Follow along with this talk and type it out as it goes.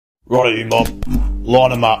Righto, you mob.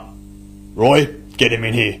 Line them up. Roy, get him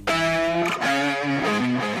in here.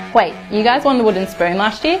 Wait, you guys won the wooden spoon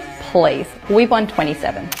last year? Please, we've won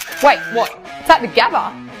 27. Wait, what? It's at the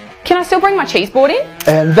Gabba? Can I still bring my cheese board in?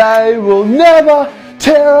 And they will never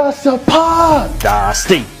tear us apart!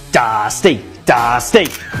 Dusty, Dusty, Dusty.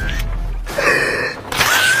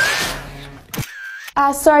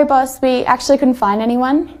 Sorry boss, we actually couldn't find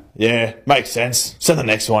anyone. Yeah, makes sense. Send the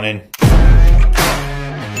next one in.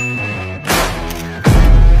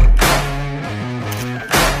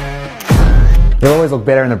 They'll always look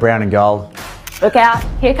better in the brown and gold. Look out,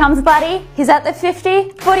 here comes Buddy. He's at the 50,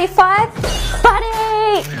 45.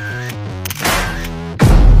 Buddy!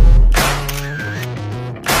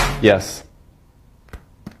 Yes.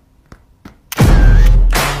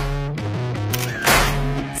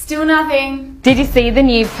 Still nothing. Did you see the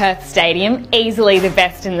new Perth Stadium? Easily the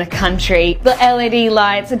best in the country. The LED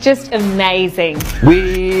lights are just amazing.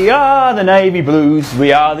 We are the Navy Blues,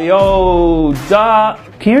 we are the old dark...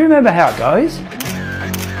 Can you remember how it goes?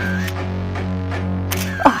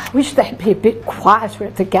 Oh, I wish they'd be a bit quieter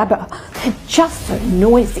at the Gabba. They're just so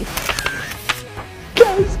noisy.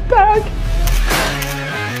 Goes back.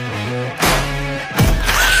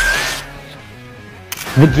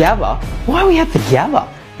 The Gabba? Why are we at the Gabba?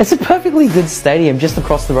 It's a perfectly good stadium just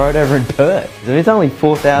across the road over in Perth. It's only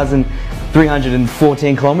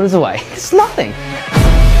 4,314 kilometres away. It's nothing.